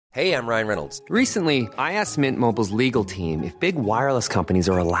Hey, I'm Ryan Reynolds. Recently, I asked Mint Mobile's legal team if big wireless companies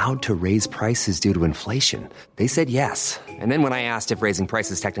are allowed to raise prices due to inflation. They said yes. And then when I asked if raising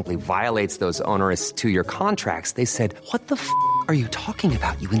prices technically violates those onerous two-year contracts, they said, "What the f*** are you talking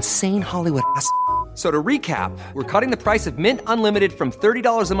about, you insane Hollywood ass?" So to recap, we're cutting the price of Mint Unlimited from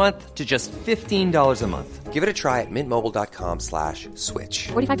 $30 a month to just $15 a month. Give it a try at mintmobile.com/switch.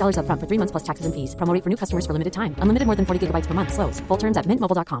 $45 up front for 3 months plus taxes and fees. Promo rate for new customers for limited time. Unlimited more than 40 gigabytes per month. Slows full terms at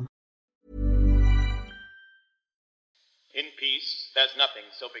mintmobile.com. In peace, there's nothing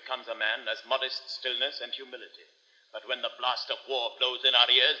so becomes a man as modest stillness and humility. But when the blast of war blows in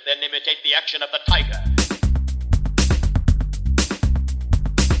our ears, then imitate the action of the tiger.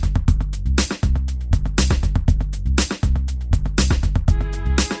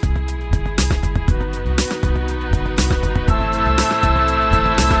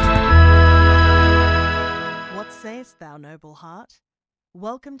 What sayest thou, noble heart?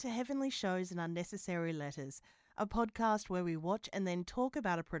 Welcome to Heavenly Shows and Unnecessary Letters, a podcast where we watch and then talk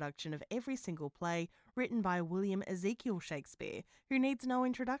about a production of every single play written by William Ezekiel Shakespeare, who needs no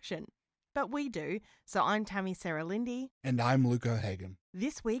introduction. But we do, so I'm Tammy Sarah Lindy. And I'm Luke O'Hagan.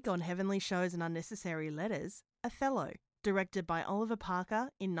 This week on Heavenly Shows and Unnecessary Letters, Othello, directed by Oliver Parker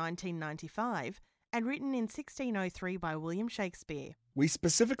in 1995 and written in 1603 by William Shakespeare. We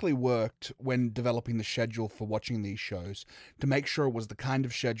specifically worked, when developing the schedule for watching these shows, to make sure it was the kind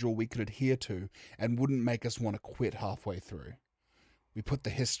of schedule we could adhere to and wouldn't make us want to quit halfway through. We put the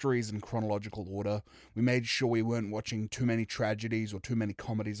histories in chronological order, we made sure we weren't watching too many tragedies or too many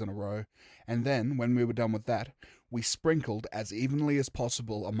comedies in a row, and then, when we were done with that, we sprinkled, as evenly as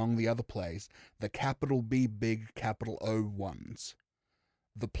possible among the other plays, the capital B big capital O ones.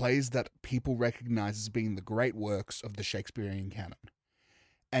 The plays that people recognize as being the great works of the Shakespearean canon.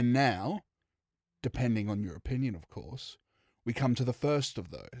 And now, depending on your opinion of course, we come to the first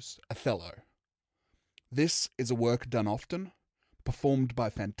of those, Othello. This is a work done often, performed by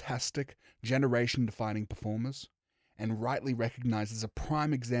fantastic, generation-defining performers, and rightly recognized as a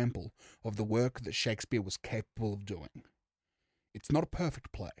prime example of the work that Shakespeare was capable of doing. It's not a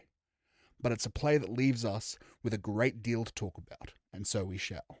perfect play, but it's a play that leaves us with a great deal to talk about, and so we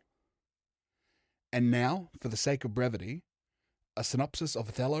shall. And now, for the sake of brevity, a synopsis of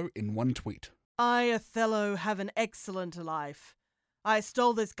Othello in one tweet. I, Othello, have an excellent life. I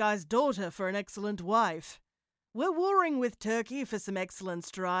stole this guy's daughter for an excellent wife. We're warring with Turkey for some excellent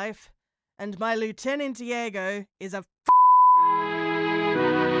strife. And my Lieutenant Diego is a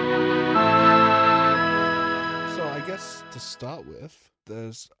So I guess to start with,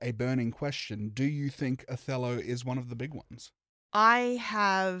 there's a burning question. Do you think Othello is one of the big ones? I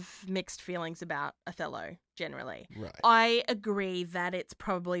have mixed feelings about Othello, generally. Right. I agree that it's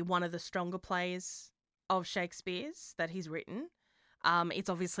probably one of the stronger plays of Shakespeare's that he's written. It's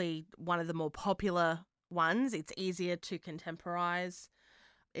obviously one of the more popular ones. It's easier to contemporize.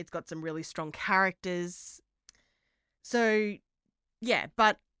 It's got some really strong characters. So, yeah,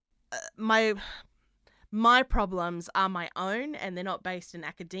 but my problems are my own, and they're not based in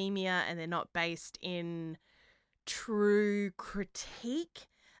academia, and they're not based in true critique.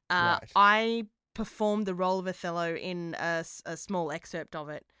 Right. I performed the role of Othello in a small excerpt of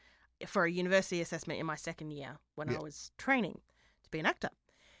it for a university assessment in my second year when I was training to be an actor.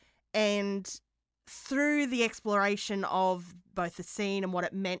 And through the exploration of both the scene and what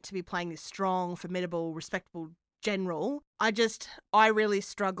it meant to be playing this strong, formidable, respectable general, I really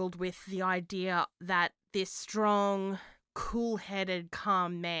struggled with the idea that this strong, cool-headed,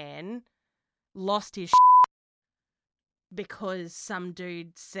 calm man lost his because some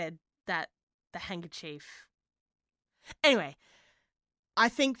dude said that the handkerchief. Anyway, I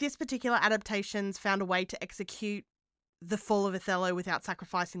think this particular adaptation's found a way to execute the fall of Othello without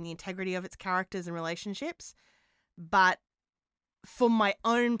sacrificing the integrity of its characters and relationships. But for my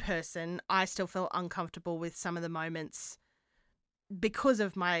own person, I still felt uncomfortable with some of the moments because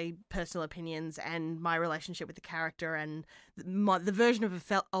of my personal opinions and my relationship with the character and the version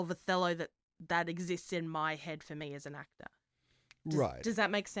of Othello that exists in my head for me as an actor. Right. Does that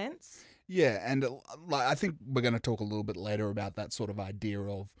make sense? Yeah, and I think we're going to talk a little bit later about that sort of idea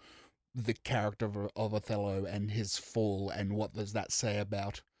of the character of Othello and his fall, and what does that say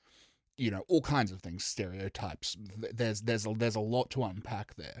about, all kinds of things, stereotypes. There's a lot to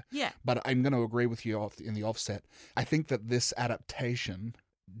unpack there. Yeah. But I'm going to agree with you in the offset. I think that this adaptation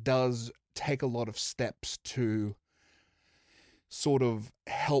does take a lot of steps to sort of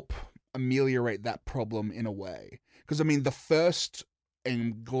help ameliorate that problem in a way. Because, the first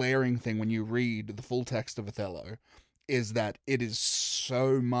and glaring thing when you read the full text of Othello is that it is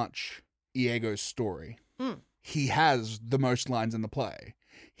so much Iago's story. Mm. He has the most lines in the play.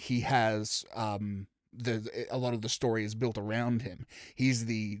 He has a lot of the story is built around him. He's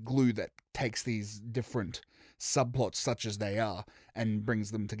the glue that takes these different subplots, such as they are, and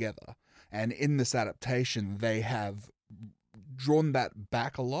brings them together. And in this adaptation, they have drawn that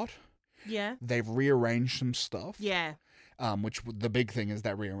back a lot. Yeah. They've rearranged some stuff. Yeah. Which the big thing is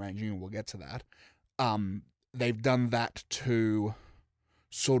that rearranging, and we'll get to that. They've done that to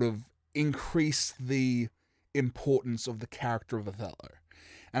sort of increase the importance of the character of Othello.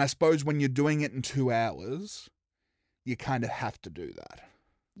 And I suppose when you're doing it in 2 hours, you kind of have to do that.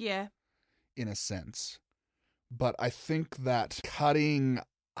 Yeah. In a sense. But I think that cutting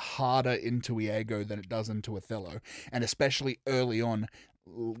harder into Iago than it does into Othello, and especially early on,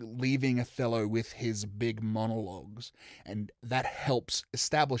 leaving Othello with his big monologues, and that helps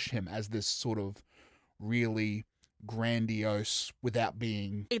establish him as this sort of really grandiose without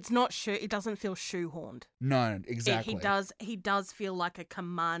being... It's not it doesn't feel shoehorned. No, exactly. He does feel like a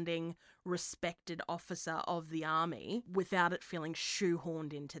commanding, respected officer of the army without it feeling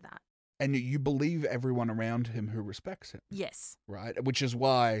shoehorned into that. And you believe everyone around him who respects him. Yes. Right? Which is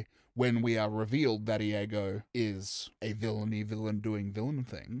why when we are revealed that Iago is a villain doing villain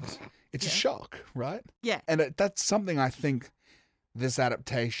things, it's a shock, right? Yeah. And that's something I think this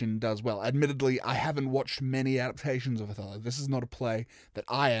adaptation does well. Admittedly, I haven't watched many adaptations of Othello. This is not a play that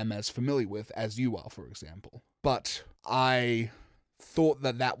I am as familiar with as you are, for example. But I thought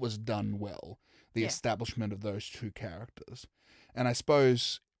that was done well, the establishment of those two characters. And I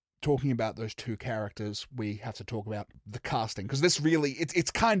suppose, talking about those two characters, we have to talk about the casting, because this really,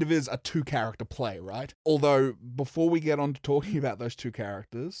 it's kind of is a two-character play, right? Although, before we get on to talking about those two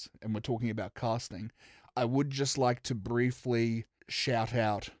characters, and we're talking about casting, I would just like to briefly shout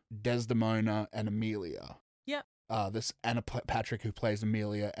out Desdemona and Emilia. Yep. This Anna Patrick, who plays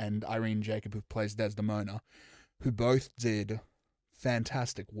Emilia, and Irene Jacob, who plays Desdemona, who both did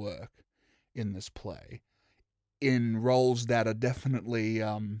fantastic work in this play, in roles that are definitely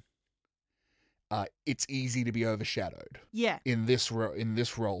it's easy to be overshadowed. Yeah. In this role,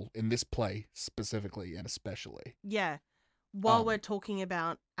 in this play specifically and especially. Yeah. While we're talking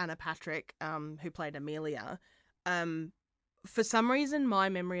about Anna Patrick, who played Emilia, for some reason my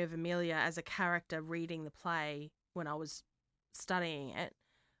memory of Emilia as a character reading the play when I was studying it,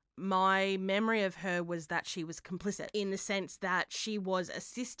 my memory of her was that she was complicit, in the sense that she was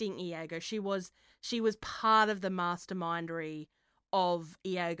assisting Iago. She was part of the mastermindery of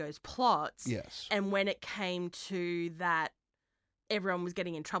Iago's plots. Yes. And when it came to that everyone was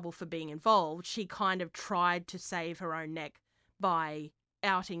getting in trouble for being involved, she kind of tried to save her own neck by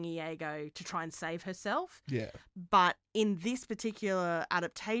outing Iago to try and save herself. Yeah. But in this particular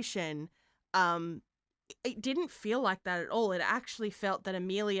adaptation, it didn't feel like that at all. It actually felt that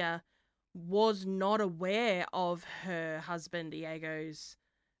Emilia was not aware of her husband Iago's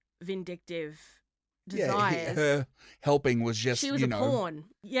vindictive desires. Yeah, her helping was just, she was a pawn.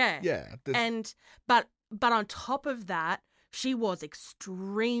 Yeah. Yeah. But on top of that, she was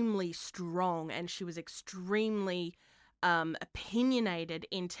extremely strong, and she was extremely opinionated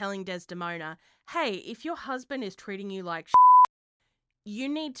in telling Desdemona, hey, if your husband is treating you like you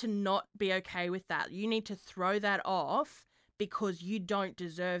need to not be okay with that. You need to throw that off because you don't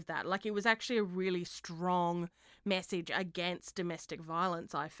deserve that. Like, it was actually a really strong message against domestic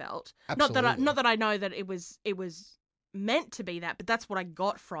violence, I felt. Absolutely. Not that I know that it was meant to be that, but that's what I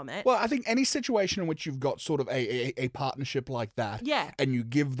got from it. Well, I think any situation in which you've got sort of a partnership like that, yeah, and you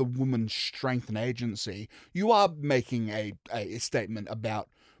give the woman strength and agency, you are making a statement about,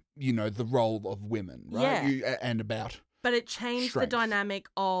 the role of women, right? Yeah. And about... But it changed strength. The dynamic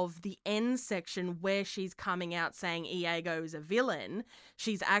of the end section where she's coming out saying Iago is a villain.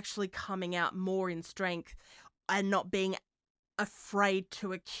 She's actually coming out more in strength and not being afraid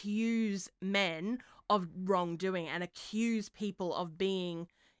to accuse men of wrongdoing and accuse people of being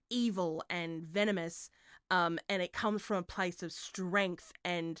evil and venomous. And it comes from a place of strength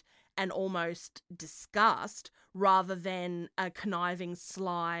and almost disgust, rather than a conniving,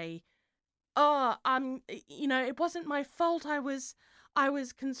 sly, it wasn't my fault. I was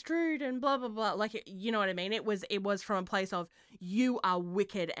construed and blah, blah, blah. Like, you know what I mean? It was from a place of, you are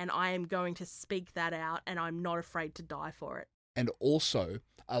wicked and I am going to speak that out and I'm not afraid to die for it. And also,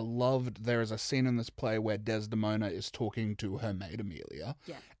 I loved, there is a scene in this play where Desdemona is talking to her maid Emilia.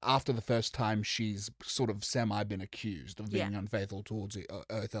 Yeah. After the first time she's sort of been accused of being unfaithful towards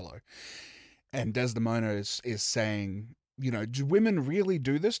Othello. And Desdemona is saying, do women really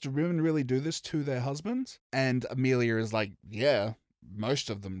do this? Do women really do this to their husbands? And Emilia is like, yeah,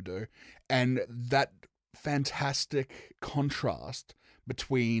 most of them do. And that fantastic contrast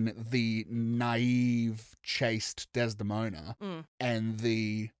between the naive, chaste Desdemona and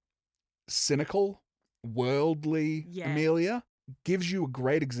the cynical, worldly Emilia gives you a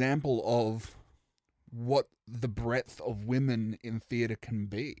great example of what the breadth of women in theatre can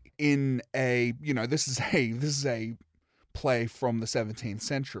be. In a, this is a play from the 17th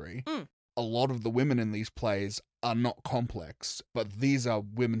century. A lot of the women in these plays are not complex, but these are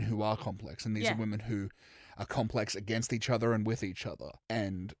women who are complex, and these are women who are complex against each other and with each other.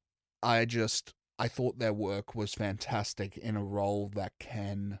 And I thought their work was fantastic in a role that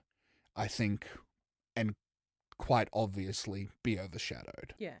can, I think, and quite obviously, be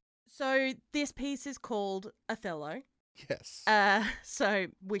overshadowed. Yeah. So this piece is called Othello. Yes. So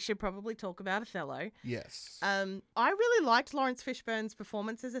we should probably talk about Othello. Yes. I really liked Lawrence Fishburne's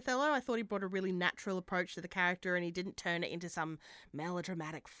performance as Othello. I thought he brought a really natural approach to the character, and he didn't turn it into some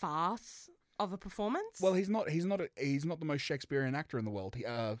melodramatic farce of a performance. Well, he's not the most Shakespearean actor in the world.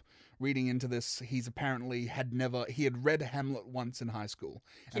 Reading into this, he's apparently had read Hamlet once in high school,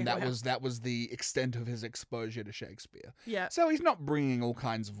 and that was the extent of his exposure to Shakespeare. Yeah. So he's not bringing all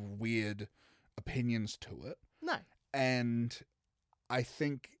kinds of weird opinions to it. No. And I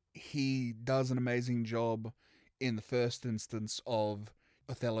think he does an amazing job in the first instance of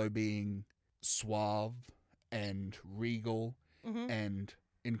Othello being suave and regal and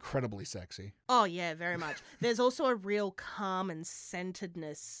incredibly sexy. Oh, yeah, very much. There's also a real calm and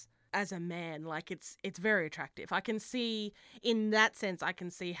centeredness as a man. Like, it's very attractive. I can see, in that sense,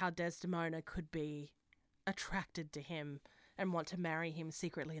 how Desdemona could be attracted to him and want to marry him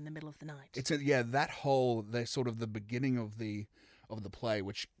secretly in the middle of the night. That's sort of the beginning of the play,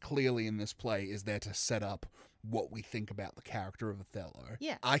 which clearly in this play is there to set up what we think about the character of Othello.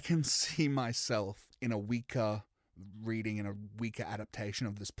 Yeah. I can see myself in a weaker reading and a weaker adaptation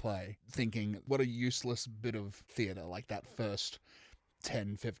of this play thinking, what a useless bit of theatre, like that first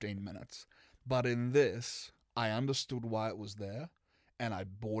 10-15 minutes. But in this, I understood why it was there, and I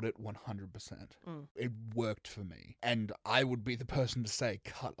bought it 100%. It worked for me. And I would be the person to say,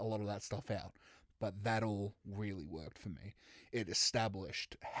 cut a lot of that stuff out. But that all really worked for me. It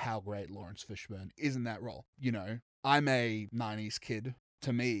established how great Lawrence Fishburne is in that role. I'm a 90s kid.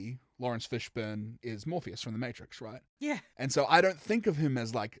 To me, Lawrence Fishburne is Morpheus from The Matrix, right? Yeah. And so I don't think of him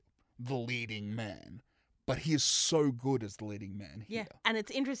as like the leading man, but he is so good as the leading man here. Yeah. And it's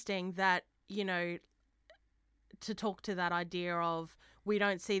interesting that, to talk to that idea of we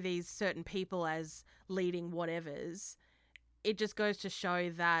don't see these certain people as leading whatevers, it just goes to show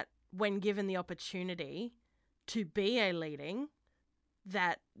that when given the opportunity to be a leading,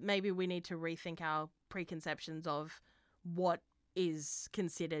 that maybe we need to rethink our preconceptions of what is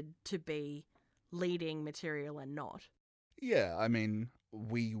considered to be leading material and not. Yeah, I mean,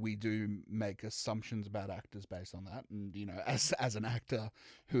 we do make assumptions about actors based on that, and as an actor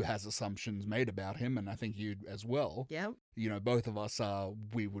who has assumptions made about him, and I think you as well. Yeah. Both of us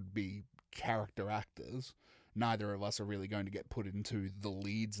we would be character actors. Neither of us are really going to get put into the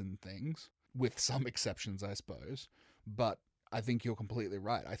leads and things, with some exceptions, I suppose. But I think you're completely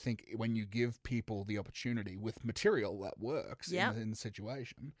right. I think when you give people the opportunity with material that works in the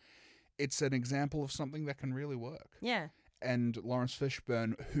situation, it's an example of something that can really work. Yeah. And Lawrence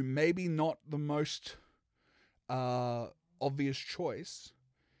Fishburne, who maybe not the most obvious choice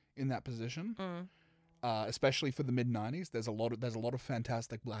in that position, especially for the mid-90s, there's a lot of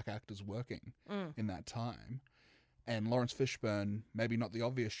fantastic black actors working in that time. And Lawrence Fishburne, maybe not the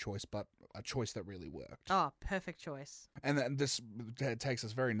obvious choice, but a choice that really worked. Oh, perfect choice. And then this takes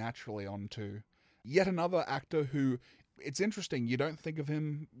us very naturally on to yet another actor who, it's interesting, you don't think of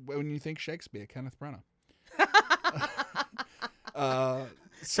him when you think Shakespeare, Kenneth Branagh.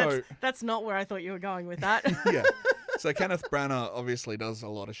 That's not where I thought you were going with that. Yeah. So Kenneth Branagh obviously does a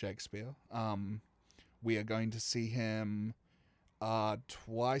lot of Shakespeare. We are going to see him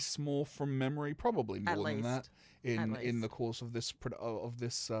twice more from memory, probably more than that, in the course of this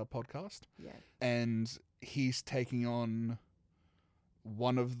podcast. Yeah. And he's taking on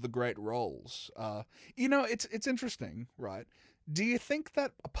one of the great roles. It's interesting, right? Do you think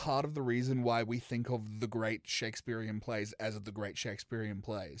that a part of the reason why we think of the great Shakespearean plays as the great Shakespearean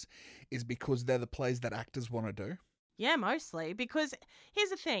plays is because they're the plays that actors want to do? Yeah, mostly. Because here's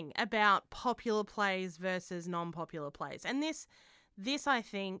the thing about popular plays versus non-popular plays. And this I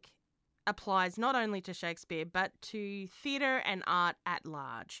think applies not only to Shakespeare, but to theatre and art at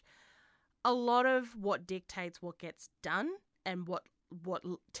large. A lot of what dictates what gets done and what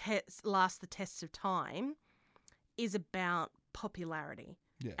lasts the tests of time is about popularity.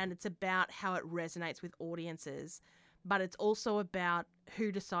 Yeah. And it's about how it resonates with audiences, but it's also about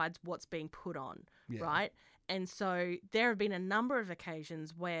who decides what's being put on, right? And so there have been a number of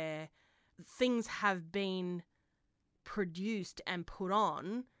occasions where things have been produced and put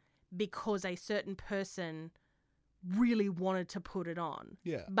on because a certain person really wanted to put it on.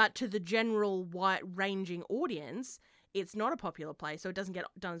 Yeah. But to the general wide-ranging audience, it's not a popular play, so it doesn't get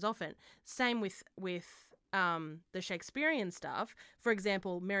done as often. Same with the Shakespearean stuff. For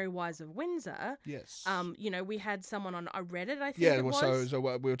example, Merry Wives of Windsor. Yes. We had someone on Reddit, I think Yeah, it well, was. so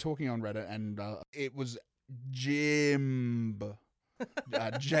we were talking on Reddit, and it was Jimb,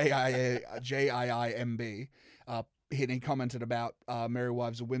 Jiimb. He commented about Merry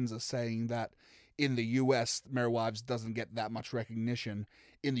Wives of Windsor, saying that in the US, Merry Wives doesn't get that much recognition.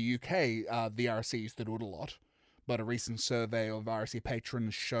 In the UK, the RSC used to do it a lot. But a recent survey of RSC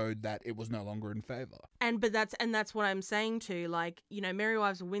patrons showed that it was no longer in favour. And that's what I'm saying too. Like, Merry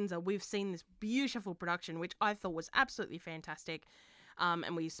Wives of Windsor, we've seen this beautiful production, which I thought was absolutely fantastic.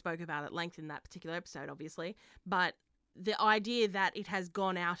 And we spoke about at length in that particular episode, obviously. But the idea that it has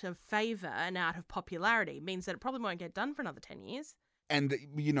gone out of favour and out of popularity means that it probably won't get done for another 10 years. And,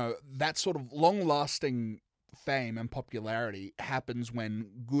 that sort of long-lasting fame and popularity happens when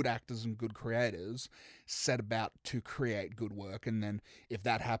good actors and good creators set about to create good work. And then if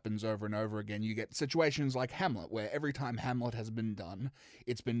that happens over and over again, you get situations like Hamlet, where every time Hamlet has been done,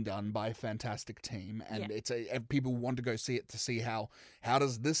 it's been done by a fantastic team, and people want to go see it to see how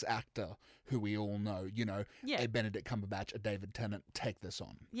does this actor, who we all know, a Benedict Cumberbatch, a David Tennant, take this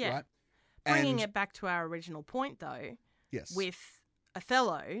on, right? Bringing it back to our original point, though, yes, with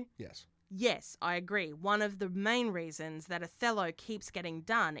Othello, yes, I agree. One of the main reasons that Othello keeps getting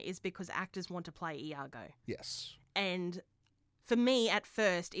done is because actors want to play Iago. Yes. And for me, at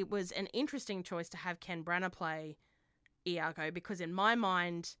first, it was an interesting choice to have Ken Branagh play Iago, because in my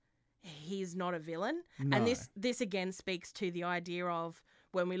mind, he's not a villain. No. And this again speaks to the idea of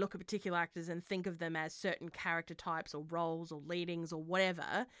when we look at particular actors and think of them as certain character types or roles or leadings or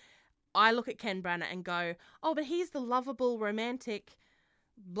whatever, I look at Ken Branagh and go, oh, but he's the lovable, romantic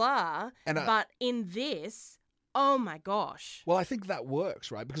blah, but in this, oh my gosh. Well, I think that works,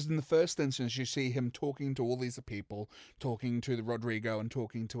 right? Because in the first instance, you see him talking to all these people, talking to the Rodrigo and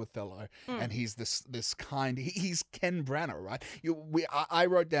talking to Othello, and he's this kind. He's Ken Branagh, right? I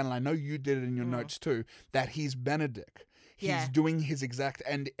wrote down, and I know you did it in your notes too, that he's Benedict. He's doing his exact,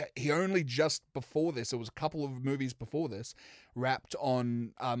 and he only just before this, it was a couple of movies before this, rapped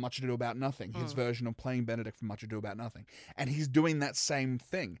on Much Ado About Nothing, his version of playing Benedict from Much Ado About Nothing. And he's doing that same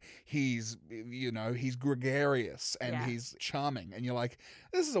thing. He's gregarious and he's charming. And you're like,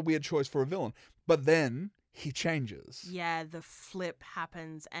 this is a weird choice for a villain. But then he changes. Yeah, the flip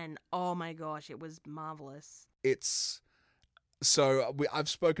happens and oh my gosh, it was marvelous. I've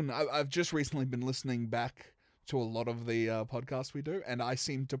just recently been listening back to a lot of the podcasts we do, and I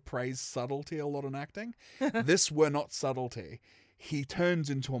seem to praise subtlety a lot in acting. This were not subtlety. He turns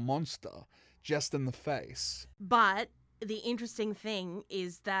into a monster just in the face. But the interesting thing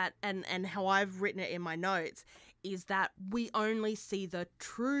is that, and how I've written it in my notes, is that we only see the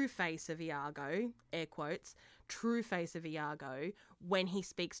true face of Iago, air quotes, true face of Iago, when he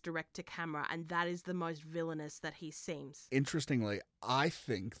speaks direct to camera, and that is the most villainous that he seems. Interestingly, I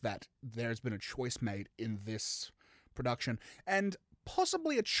think that there's been a choice made in this production, and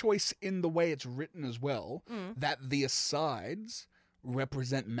possibly a choice in the way it's written as well, that the asides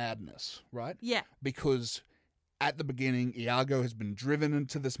represent madness, right? Yeah. Because at the beginning, Iago has been driven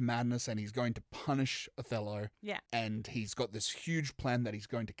into this madness and he's going to punish Othello. Yeah. And he's got this huge plan that he's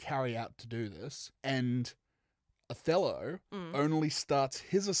going to carry out to do this. And Othello only starts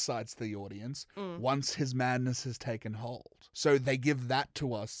his asides to the audience once his madness has taken hold. So they give that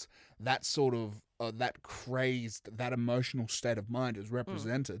to us, that sort of, that crazed, that emotional state of mind is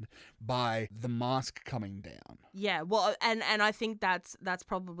represented by the mask coming down. Yeah, well, and I think that's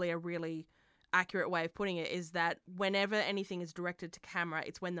probably a really accurate way of putting it, is that whenever anything is directed to camera,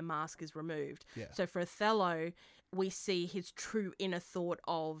 it's when the mask is removed. Yeah. So for Othello, we see his true inner thought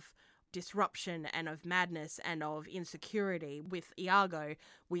of disruption and of madness and of insecurity. With Iago,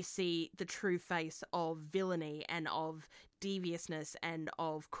 we see the true face of villainy and of deviousness and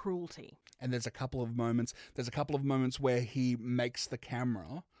of cruelty. And there's a couple of moments where he makes the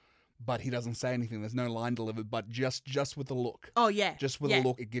camera, but he doesn't say anything. There's no line delivered, but just with the look. Oh, yeah. Just with a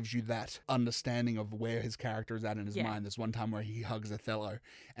look, it gives you that understanding of where his character is at in his mind. There's one time where he hugs Othello,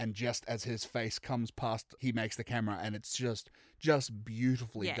 and just as his face comes past, he makes the camera, and it's just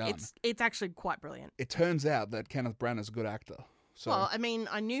beautifully done. It's actually quite brilliant. It turns out that Kenneth Branagh is a good actor. So, well, I mean,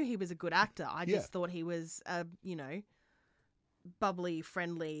 I knew he was a good actor. I just thought he was, bubbly,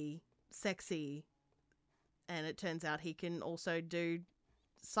 friendly, sexy, and it turns out he can also do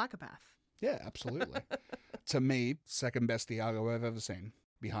psychopath. Yeah, absolutely. To me, second best Iago I've ever seen,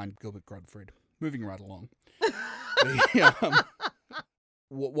 behind Gilbert Gottfried. Moving right along.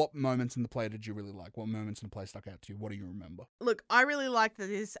 What moments in the play did you really like? What moments in the play stuck out to you? What do you remember? Look, I really like that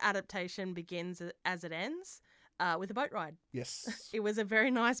this adaptation begins as it ends, with a boat ride. Yes. It was a very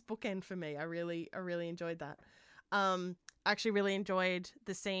nice bookend for me. I really enjoyed that. I actually really enjoyed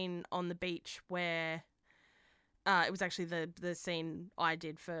the scene on the beach where it was actually the scene I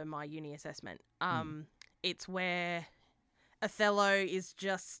did for my uni assessment. It's where Othello is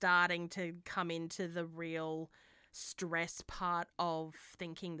just starting to come into the real stress part of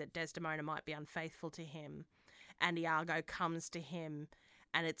thinking that Desdemona might be unfaithful to him, and Iago comes to him,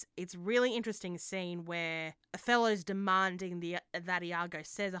 and it's really interesting scene where Othello's demanding that Iago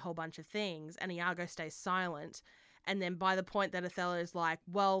says a whole bunch of things, and Iago stays silent, and then by the point that Othello's like,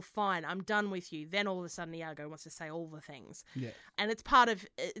 well, fine, I'm done with you, then all of a sudden Iago wants to say all the things. Yeah. And it's part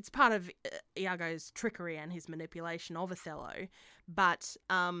of Iago's trickery and his manipulation of Othello, but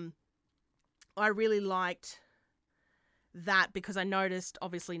I really liked that because I noticed,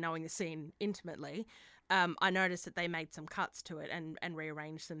 obviously knowing the scene intimately, I noticed that they made some cuts to it and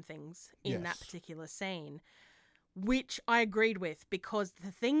rearranged some things in that particular scene, which I agreed with, because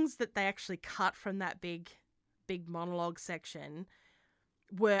the things that they actually cut from that big monologue section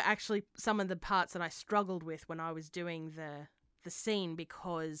were actually some of the parts that I struggled with when I was doing the scene,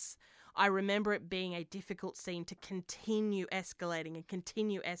 because I remember it being a difficult scene to continue escalating and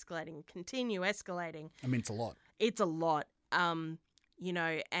continue escalating and continue escalating. I mean, it's a lot. It's a lot, you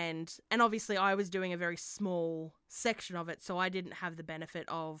know, and obviously I was doing a very small section of it, so I didn't have the benefit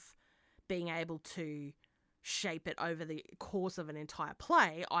of being able to shape it over the course of an entire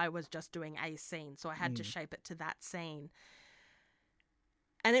play. I was just doing a scene, so I had to shape it to that scene.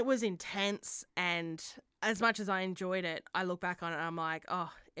 And it was intense, and as much as I enjoyed it, I look back on it and I'm like,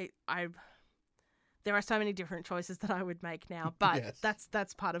 there are so many different choices that I would make now, but Yes.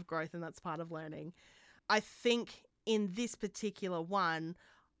 that's part of growth and that's part of learning. I think in this particular one,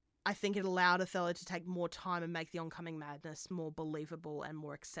 I think it allowed Othello to take more time and make the oncoming madness more believable and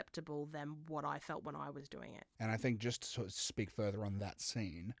more acceptable than what I felt when I was doing it. And I think just to sort of speak further on that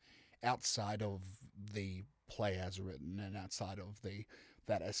scene, outside of the play as written and outside of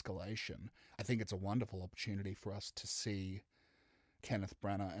that escalation, I think it's a wonderful opportunity for us to see Kenneth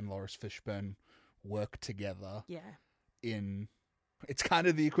Branagh and Lawrence Fishburne work together Yeah. in... It's kind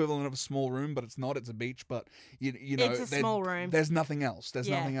of the equivalent of a small room, but it's not. It's a beach, but you know, It's a small room. There's nothing else. There's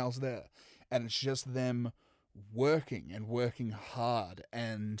Yeah. nothing else there, and it's just them working and working hard,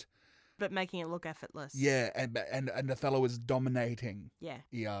 and But making it look effortless. and Othello is dominating Yeah.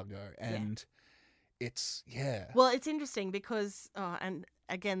 Iago, and it's Well, it's interesting because, and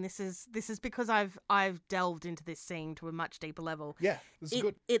again, this is because I've delved into this scene to a much deeper level. this is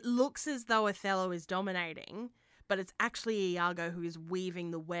good. It looks as though Othello is dominating, but it's actually Iago who is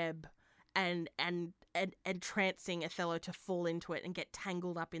weaving the web and entrancing Othello to fall into it and get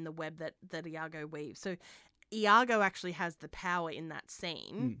tangled up in the web that Iago weaves. So Iago actually has the power in that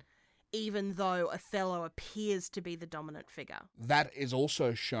scene, even though Othello appears to be the dominant figure. That is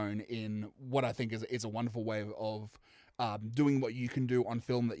also shown in what I think is a wonderful way of doing what you can do on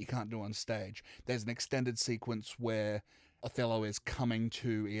film that you can't do on stage. There's an extended sequence where Othello is coming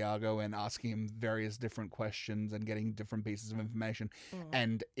to Iago and asking him various different questions and getting different pieces of information.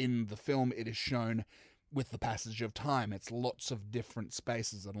 And in the film, it is shown with the passage of time. It's lots of different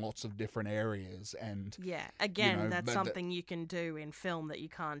spaces and lots of different areas. And Yeah, again, you know, that's but- something you can do in film that you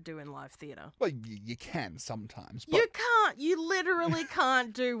can't do in live theatre. well, you can sometimes, but You literally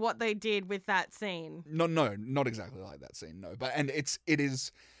can't do what they did with that scene. no, not exactly like that scene. No, but it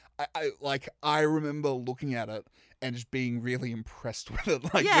is. I remember looking at it and just being really impressed with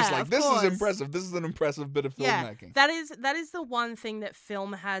it. Yeah, of this course. is impressive. This is an impressive bit of filmmaking. That is the one thing that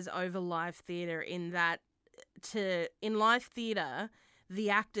film has over live theatre, in that in live theatre, the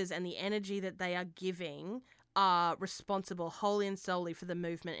actors and the energy that they are giving are responsible wholly and solely for the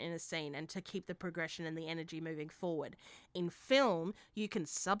movement in a scene and to keep the progression and the energy moving forward. In film, you can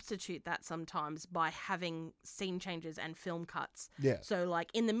substitute that sometimes by having scene changes and film cuts. Yeah. So, like,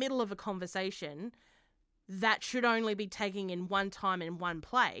 in the middle of a conversation, that should only be taking in one time in one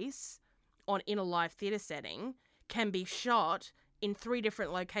place in a live theatre setting can be shot in 3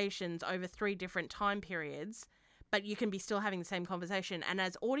 different locations over 3 different time periods, but you can be still having the same conversation. And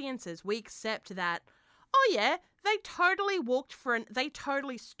as audiences, we accept that, oh yeah, they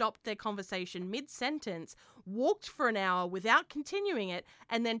totally stopped their conversation mid-sentence, walked for an hour without continuing it,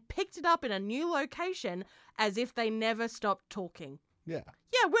 and then picked it up in a new location as if they never stopped talking. Yeah.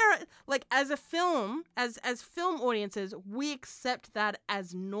 Yeah, we're like, as a film, as film audiences, we accept that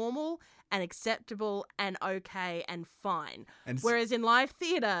as normal and acceptable and okay and fine. And Whereas in live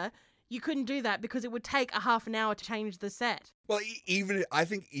theatre, you couldn't do that because it would take a half an hour to change the set. Well, I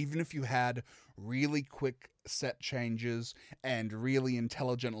think even if you had really quick set changes and really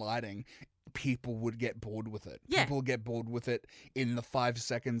intelligent lighting, people would get bored with it. Yeah. People would get bored with it in the 5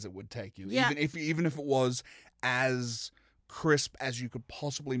 seconds it would take you. Yeah. Even if it was as crisp as you could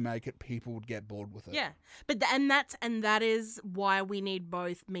possibly make it, people would get bored with it. Yeah, but that is why we need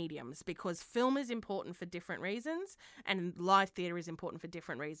both mediums, because film is important for different reasons and live theatre is important for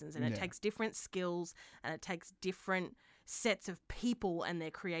different reasons, and it takes different skills and it takes different sets of people and their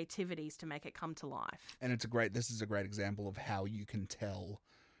creativities to make it come to life. And this is a great example of how you can tell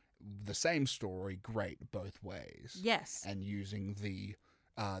the same story great both ways. Yes. And using the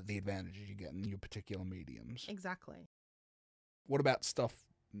advantages you get in your particular mediums. Exactly. What about stuff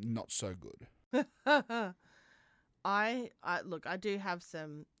not so good? I do have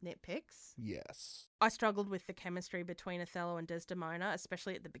some nitpicks. Yes. I struggled with the chemistry between Othello and Desdemona,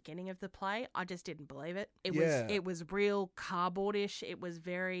 especially at the beginning of the play. I just didn't believe it. It was real cardboardish. It was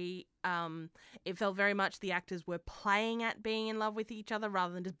very it felt very much the actors were playing at being in love with each other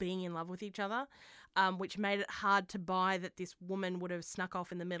rather than just being in love with each other, which made it hard to buy that this woman would have snuck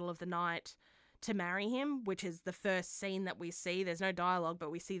off in the middle of the night to marry him, which is the first scene that we see. There's no dialogue,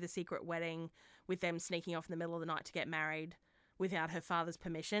 but we see the secret wedding with them sneaking off in the middle of the night to get married without her father's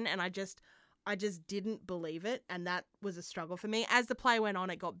permission. And I just didn't believe it, and that was a struggle for me. As the play went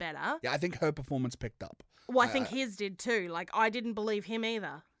on, it got better. Yeah, I think her performance picked up. Well, I think his did too. Like, I didn't believe him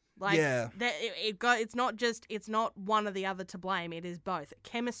either. Like, yeah. It's not one or the other to blame. It is both.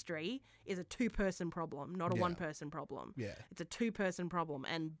 Chemistry is a two-person problem, not a one-person problem. Yeah. It's a two-person problem,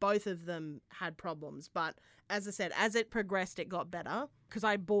 and both of them had problems. But as I said, as it progressed, it got better because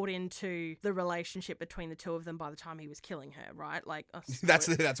I bought into the relationship between the two of them by the time he was killing her, right? Like, that's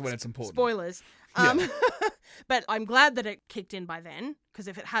when it's important. Spoilers. But I'm glad that it kicked in by then, because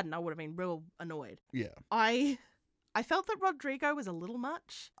if it hadn't, I would have been real annoyed. Yeah. I felt that Rodrigo was a little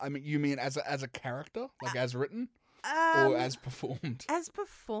much. I mean, you mean as a character, like as written, or as performed? As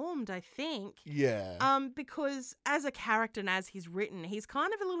performed, I think. Yeah. Because as a character and as he's written, he's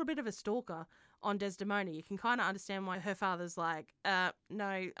kind of a little bit of a stalker on Desdemona. You can kind of understand why her father's like,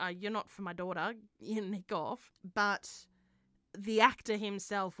 no, you're not for my daughter. You nick off. But the actor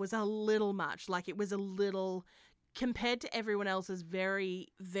himself was a little much. Like, it was a little... Compared to everyone else's very,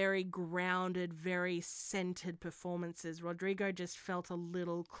 very grounded, very centered performances, Rodrigo just felt a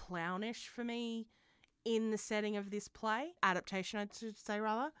little clownish for me in the setting of this play. Adaptation, I should say,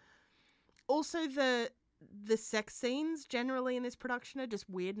 rather. Also, the sex scenes generally in this production are just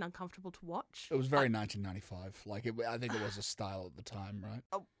weird and uncomfortable to watch. It was very 1995. I think it was a style at the time,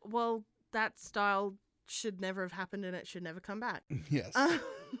 right? Well, that style should never have happened and it should never come back. Yes.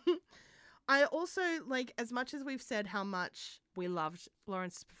 I also, like, as much as we've said how much we loved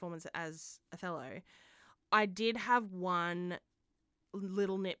Lawrence's performance as Othello, I did have one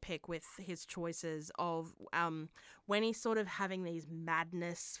little nitpick with his choices of when he's sort of having these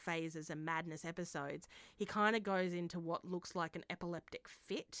madness phases and madness episodes, he kind of goes into what looks like an epileptic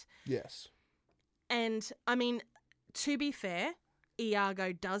fit. Yes. And, I mean, to be fair,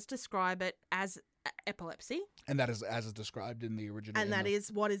 Iago does describe it as epilepsy. And that is as described in the original. And that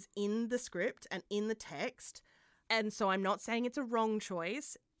is what is in the script and in the text. And so I'm not saying it's a wrong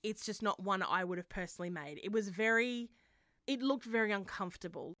choice. It's just not one I would have personally made. It looked very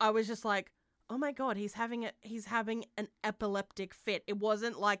uncomfortable. I was just like, oh my God, he's having an epileptic fit. It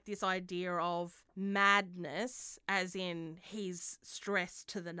wasn't like this idea of madness, as in he's stressed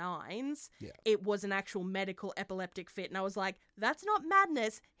to the nines. Yeah. It was an actual medical epileptic fit. And I was like, that's not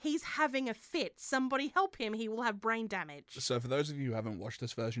madness. He's having a fit. Somebody help him. He will have brain damage. So for those of you who haven't watched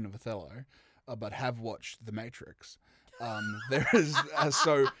this version of Othello, but have watched The Matrix, there is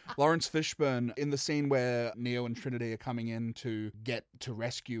so Lawrence Fishburne in the scene where Neo and Trinity are coming in to get to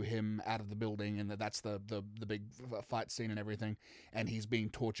rescue him out of the building, and that's the big fight scene and everything, and he's being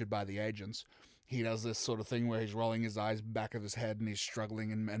tortured by the agents. He does this sort of thing where he's rolling his eyes back of his head and he's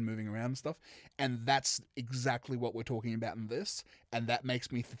struggling and moving around and stuff. And that's exactly what we're talking about in this. And that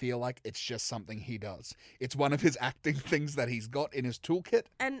makes me feel like it's just something he does. It's one of his acting things that he's got in his toolkit.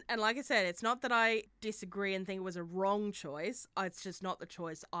 And like I said, it's not that I disagree and think it was a wrong choice. It's just not the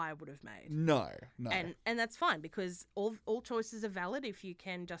choice I would have made. No. And that's fine, because all choices are valid if you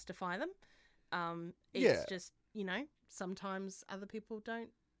can justify them. It's just, sometimes other people don't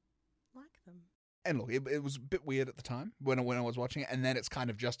like them. And look, it was a bit weird at the time when I was watching it, and then it's kind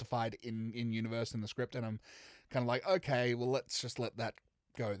of justified in universe in the script, and I'm kind of like, okay, well, let's just let that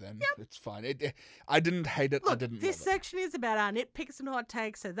go then. Yep. It's fine. I didn't hate it. Look, I didn't this love it. section is about our nitpicks and hot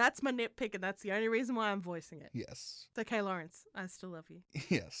takes, so that's my nitpick, and that's the only reason why I'm voicing it. Yes. It's okay, Lawrence. I still love you.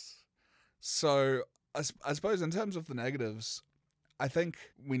 Yes. So, I suppose in terms of the negatives, I think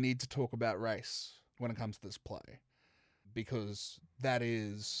we need to talk about race when it comes to this play, because that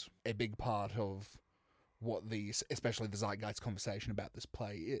is a big part of what especially the zeitgeist conversation about this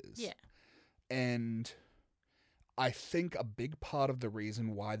play is. Yeah. And I think a big part of the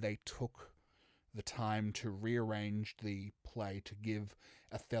reason why they took the time to rearrange the play to give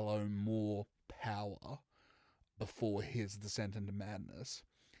Othello more power before his descent into madness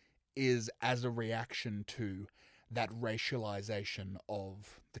is as a reaction to that racialization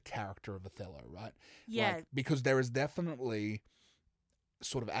of the character of Othello, right? Yeah. Because there is definitely,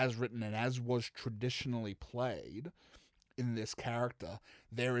 sort of as written and as was traditionally played in this character,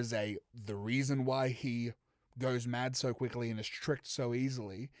 there is the reason why he goes mad so quickly and is tricked so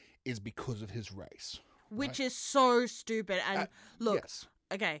easily is because of his race. Which is so stupid. And look, yes.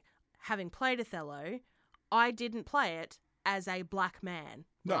 Okay, having played Othello, I didn't play it as a black man,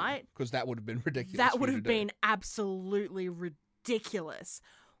 No, right? because that would have been ridiculous. That would have been absolutely ridiculous.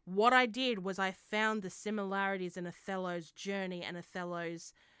 What I did was I found the similarities in Othello's journey and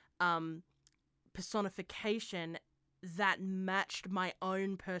Othello's personification that matched my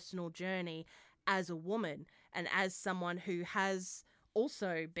own personal journey as a woman and as someone who has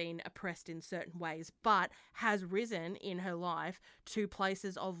also been oppressed in certain ways, but has risen in her life to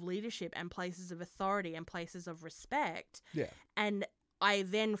places of leadership and places of authority and places of respect. Yeah. And I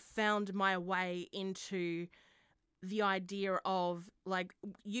then found my way into the idea of, like,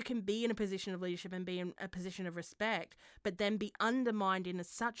 you can be in a position of leadership and be in a position of respect, but then be undermined in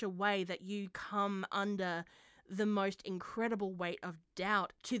such a way that you come under the most incredible weight of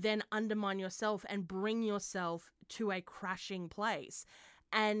doubt to then undermine yourself and bring yourself to a crashing place.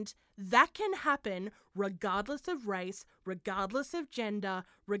 And that can happen regardless of race, regardless of gender,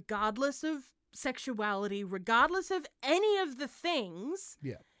 regardless of sexuality, regardless of any of the things.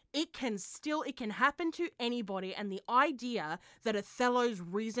 Yeah. It can happen to anybody. And the idea that Othello's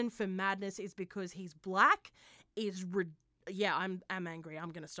reason for madness is because he's black is ridiculous. Yeah, I'm angry. I'm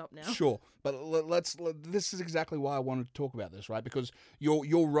going to stop now. Sure, but this is exactly why I wanted to talk about this, right? Because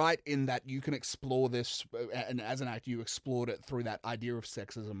you're right in that you can explore this, and as an actor, you explored it through that idea of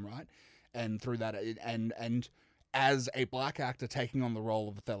sexism, right? And through that, and as a black actor taking on the role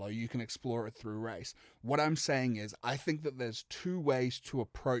of Othello, you can explore it through race. What I'm saying is, I think that there's two ways to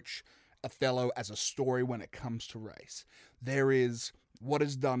approach Othello as a story when it comes to race. There is what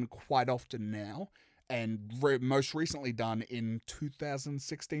is done quite often now, and most recently done in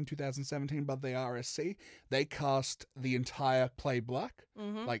 2016, 2017 by the RSC. They cast the entire play black,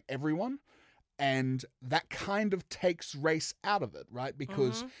 like everyone, and that kind of takes race out of it, right?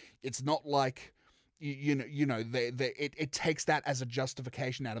 Because it's not like, it takes that as a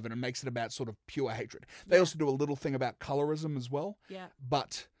justification out of it and makes it about sort of pure hatred. They also do a little thing about colorism as well,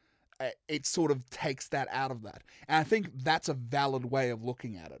 but it sort of takes that out of that. And I think that's a valid way of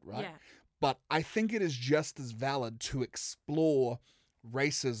looking at it, right? Yeah. But I think it is just as valid to explore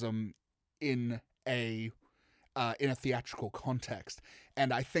racism in a theatrical context.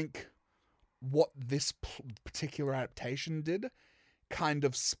 And I think what this particular adaptation did kind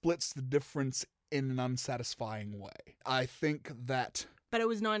of splits the difference in an unsatisfying way. I think that... But it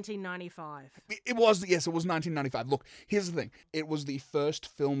was 1995. It was 1995. Look, here's the thing. It was the first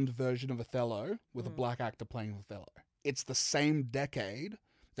filmed version of Othello with a black actor playing Othello. It's the same decade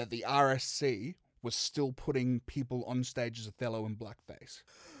that the RSC was still putting people on stage as Othello in blackface,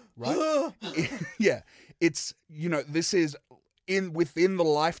 right? Yeah, it's, this is within the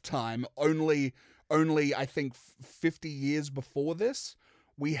lifetime. Only I think 50 years before this,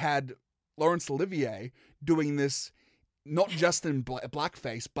 we had Laurence Olivier doing this not just in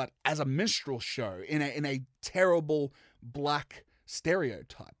blackface, but as a minstrel show in a terrible black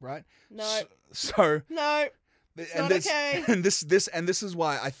stereotype, right? No. So No. And okay. And this is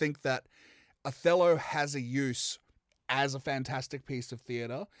why I think that Othello has a use as a fantastic piece of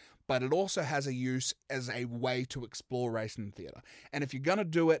theatre, but it also has a use as a way to explore race in theatre. And if you're going to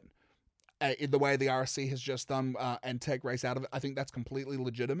do it in the way the RSC has just done and take race out of it, I think that's completely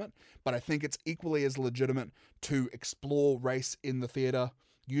legitimate. But I think it's equally as legitimate to explore race in the theatre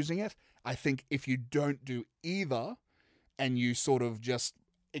using it. I think if you don't do either and you sort of just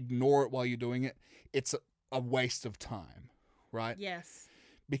ignore it while you're doing it, it's a waste of time, right? Yes.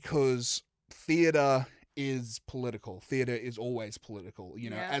 Because theater is political. Theater is always political.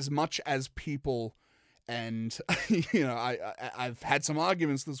 As much as people And, I've had some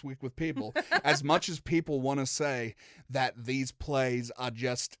arguments this week with people. As much as people want to say that these plays are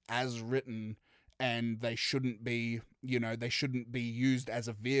just as written and they shouldn't be used as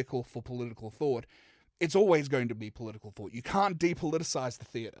a vehicle for political thought, it's always going to be political thought. You can't depoliticize the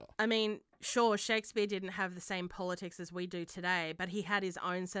theatre. I mean, sure, Shakespeare didn't have the same politics as we do today, but he had his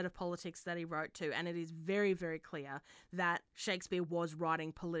own set of politics that he wrote to, and it is very, very clear that Shakespeare was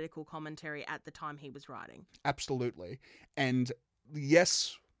writing political commentary at the time he was writing. Absolutely. And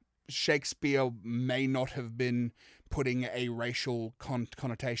yes, Shakespeare may not have been putting a racial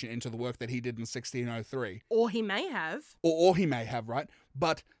connotation into the work that he did in 1603. Or he may have. Or he may have, right?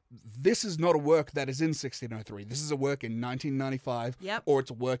 But this is not a work that is in 1603. This is a work in 1995, or it's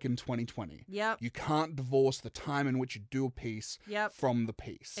a work in 2020. Yep. You can't divorce the time in which you do a piece from the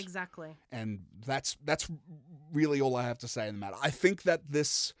piece. Exactly. And that's really all I have to say in the matter. I think that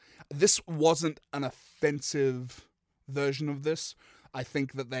this wasn't an offensive version of this. I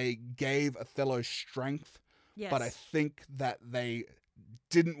think that they gave Othello strength, but I think that they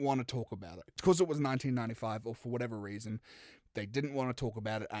didn't want to talk about it. Because it was 1995, or for whatever reason, they didn't want to talk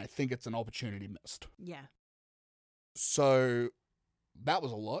about it, and I think it's an opportunity missed. Yeah. So, that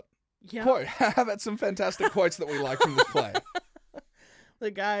was a lot. Yeah. Quote. How about some fantastic quotes that we like from this play?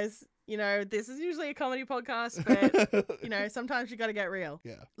 Look, guys, this is usually a comedy podcast, but, sometimes you got to get real.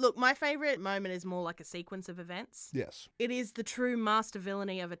 Yeah. Look, my favourite moment is more like a sequence of events. Yes. It is the true master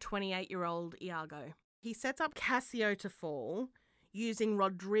villainy of a 28-year-old Iago. He sets up Cassio to fall using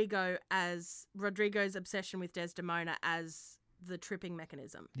Rodrigo's obsession with Desdemona as the tripping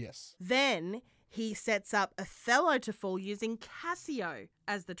mechanism. Yes. Then he sets up Othello to fall using Cassio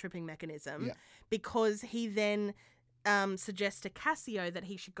as the tripping mechanism because he then suggests to Cassio that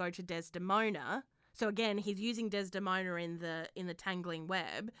he should go to Desdemona. So again, he's using Desdemona in the tangling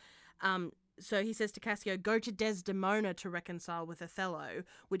web. So he says to Cassio, go to Desdemona to reconcile with Othello,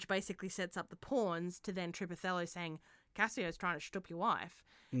 which basically sets up the pawns to then trip Othello, saying Cassio's trying to shtup your wife,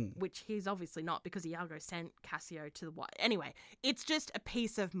 which he's obviously not because Iago sent Cassio to the wife. Anyway, it's just a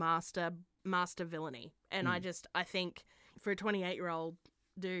piece of master villainy. And I think for a 28-year-old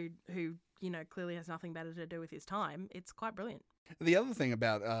dude who, clearly has nothing better to do with his time, it's quite brilliant. The other thing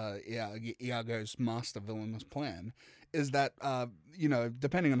about Iago's master villainous plan is that,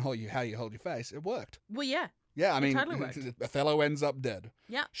 depending on how you hold your face, it worked. Well, yeah. Yeah, I mean, totally worked. Othello ends up dead.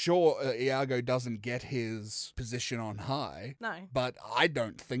 Yeah. Sure, Iago doesn't get his position on high. No. But I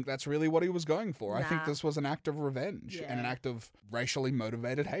don't think that's really what he was going for. I think Nah. this was an act of revenge and an Yeah. act of racially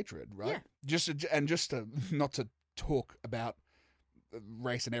motivated hatred, right? Yeah. Just to not to talk about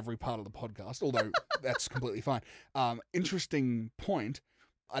race in every part of the podcast, although that's completely fine. Interesting point.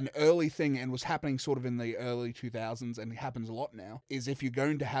 An early thing, and was happening sort of in the early 2000s, and it happens a lot now, is if you're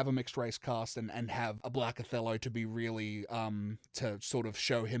going to have a mixed race cast and have a black Othello to be really, to sort of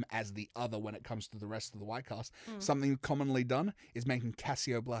show him as the other when it comes to the rest of the white cast, something commonly done is making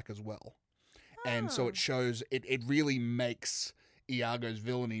Cassio black as well. And so it shows, it really makes Iago's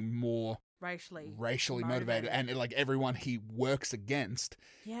villainy more racially motivated, and like everyone he works against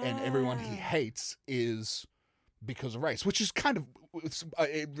and everyone he hates is because of race, which is kind of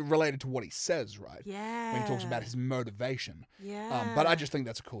related to what he says, right? Yeah. When he talks about his motivation. Yeah. But I just think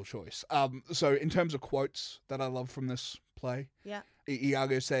that's a cool choice. So in terms of quotes that I love from this play,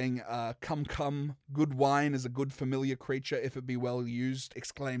 Iago saying, come, come, good wine is a good familiar creature if it be well used,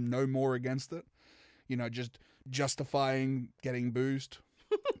 exclaim no more against it. Just justifying getting boozed.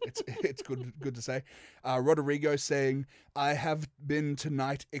 It's good to say. Rodrigo saying, I have been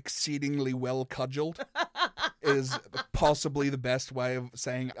tonight exceedingly well cudgeled is possibly the best way of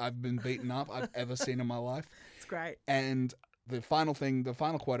saying I've been beaten up I've ever seen in my life. It's great. And the final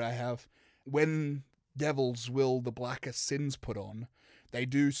quote I have, when devils will the blackest sins put on, they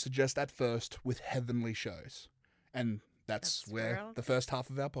do suggest at first with heavenly shows. And that's where the first half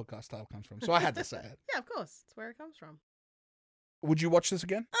of our podcast title comes from. So I had to say it. Yeah, of course. It's where it comes from. Would you watch this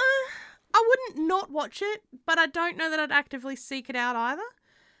again? I wouldn't not watch it, but I don't know that I'd actively seek it out either.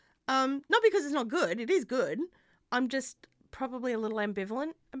 Not because it's not good. It is good. I'm just probably a little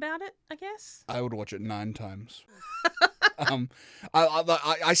ambivalent about it, I guess. I would watch it 9 times.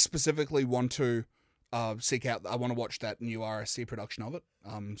 I specifically want to seek out. I want to watch that new RSC production of it.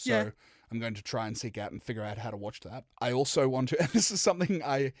 I'm going to try and seek out and figure out how to watch that. I also want to, and this is something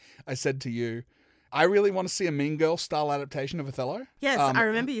I said to you, I really want to see a Mean Girls style adaptation of Othello. Yes, I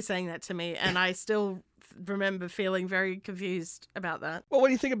remember you saying that to me, and I still remember feeling very confused about that. Well,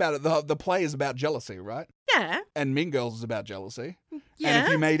 when you think about it, the play is about jealousy, right? Yeah. And Mean Girls is about jealousy. Yeah. And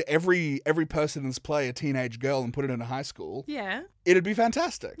if you made every person in this play a teenage girl and put it in a high school, Yeah. it'd be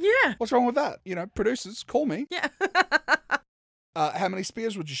fantastic. Yeah. What's wrong with that? Producers, call me. Yeah. How many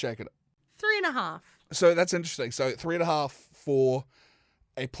spears would you shake it? 3.5. So that's interesting. So 3.5 for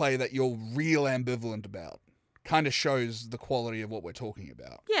a play that you're real ambivalent about kind of shows the quality of what we're talking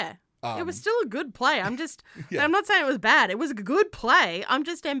about. Yeah. It was Um, still a good play. I'm just, Yeah. I'm not saying it was bad. It was a good play. I'm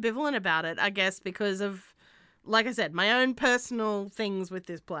just ambivalent about it, I guess, because of, like I said, my own personal things with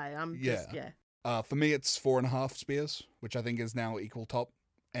this play. I'm just, yeah. For me, it's 4.5 spears, which I think is now equal top.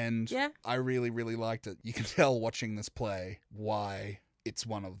 And Yeah. I really, really liked it. You can tell watching this play why it's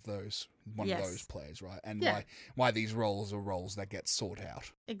one of those Yes. plays, right? And Yeah. why these roles are roles that get sought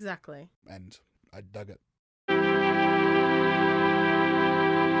out. Exactly. And I dug it.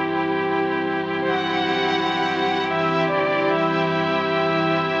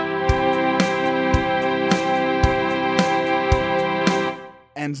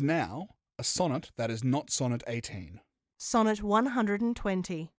 And now, a sonnet that is not Sonnet 18. Sonnet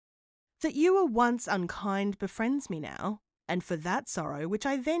 120. That you were once unkind befriends me now, and for that sorrow which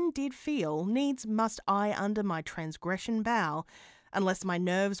I then did feel, needs must I under my transgression bow, unless my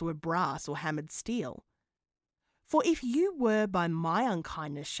nerves were brass or hammered steel. For if you were by my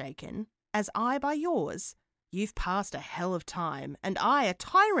unkindness shaken, as I by yours, you've passed a hell of time, and I, a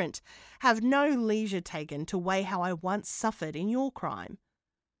tyrant, have no leisure taken to weigh how I once suffered in your crime.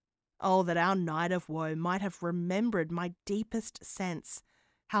 Oh, that our night of woe might have remembered my deepest sense,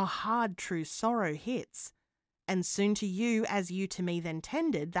 how hard true sorrow hits, and soon to you, as you to me then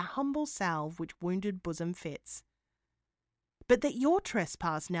tended, the humble salve which wounded bosom fits. But that your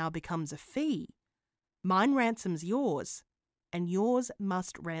trespass now becomes a fee, mine ransoms yours, and yours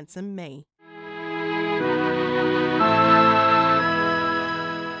must ransom me.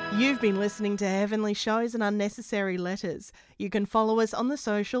 You've been listening to Heavenly Shows and Unnecessary Letters. You can follow us on the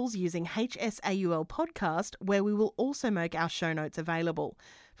socials using HSAUL Podcast, where we will also make our show notes available.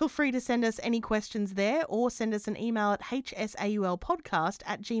 Feel free to send us any questions there or send us an email at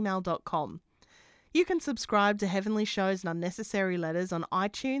hsaulpodcast@gmail.com. You can subscribe to Heavenly Shows and Unnecessary Letters on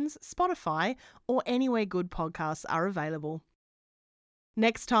iTunes, Spotify, or anywhere good podcasts are available.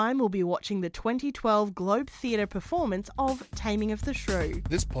 Next time, we'll be watching the 2012 Globe Theatre performance of Taming of the Shrew.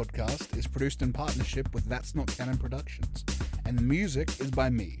 This podcast is produced in partnership with That's Not Canon Productions, and the music is by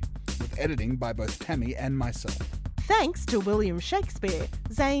me, with editing by both Tammy and myself. Thanks to William Shakespeare,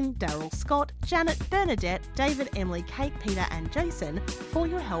 Zane, Daryl Scott, Janet, Bernadette, David, Emily, Kate, Peter and Jason for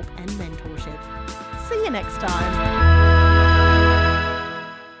your help and mentorship. See you next time.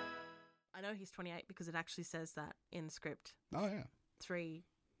 I know he's 28 because it actually says that in the script. Oh, yeah.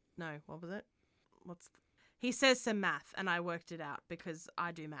 What was it? He says some math and I worked it out because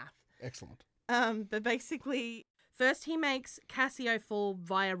I do math. Excellent. But basically, first he makes Cassio fall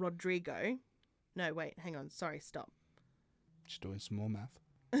via Rodrigo. No, wait, hang on. Sorry, stop. Just doing some more math.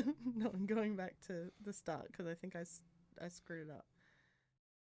 No, I'm going back to the start because I think I screwed it up.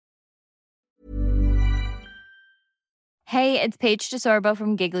 Hey, it's Paige DeSorbo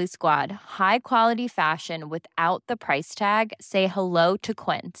from Giggly Squad. High quality fashion without the price tag. Say hello to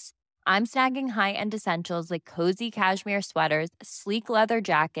Quince. I'm snagging high-end essentials like cozy cashmere sweaters, sleek leather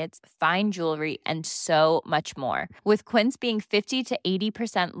jackets, fine jewelry, and so much more. With Quince being 50 to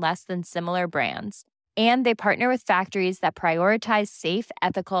 80% less than similar brands. And they partner with factories that prioritize safe,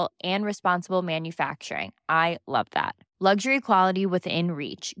 ethical, and responsible manufacturing. I love that. Luxury quality within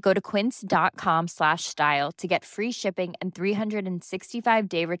reach. Go to quince.com/style to get free shipping and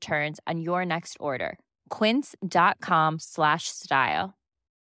 365-day returns on your next order. Quince.com/style.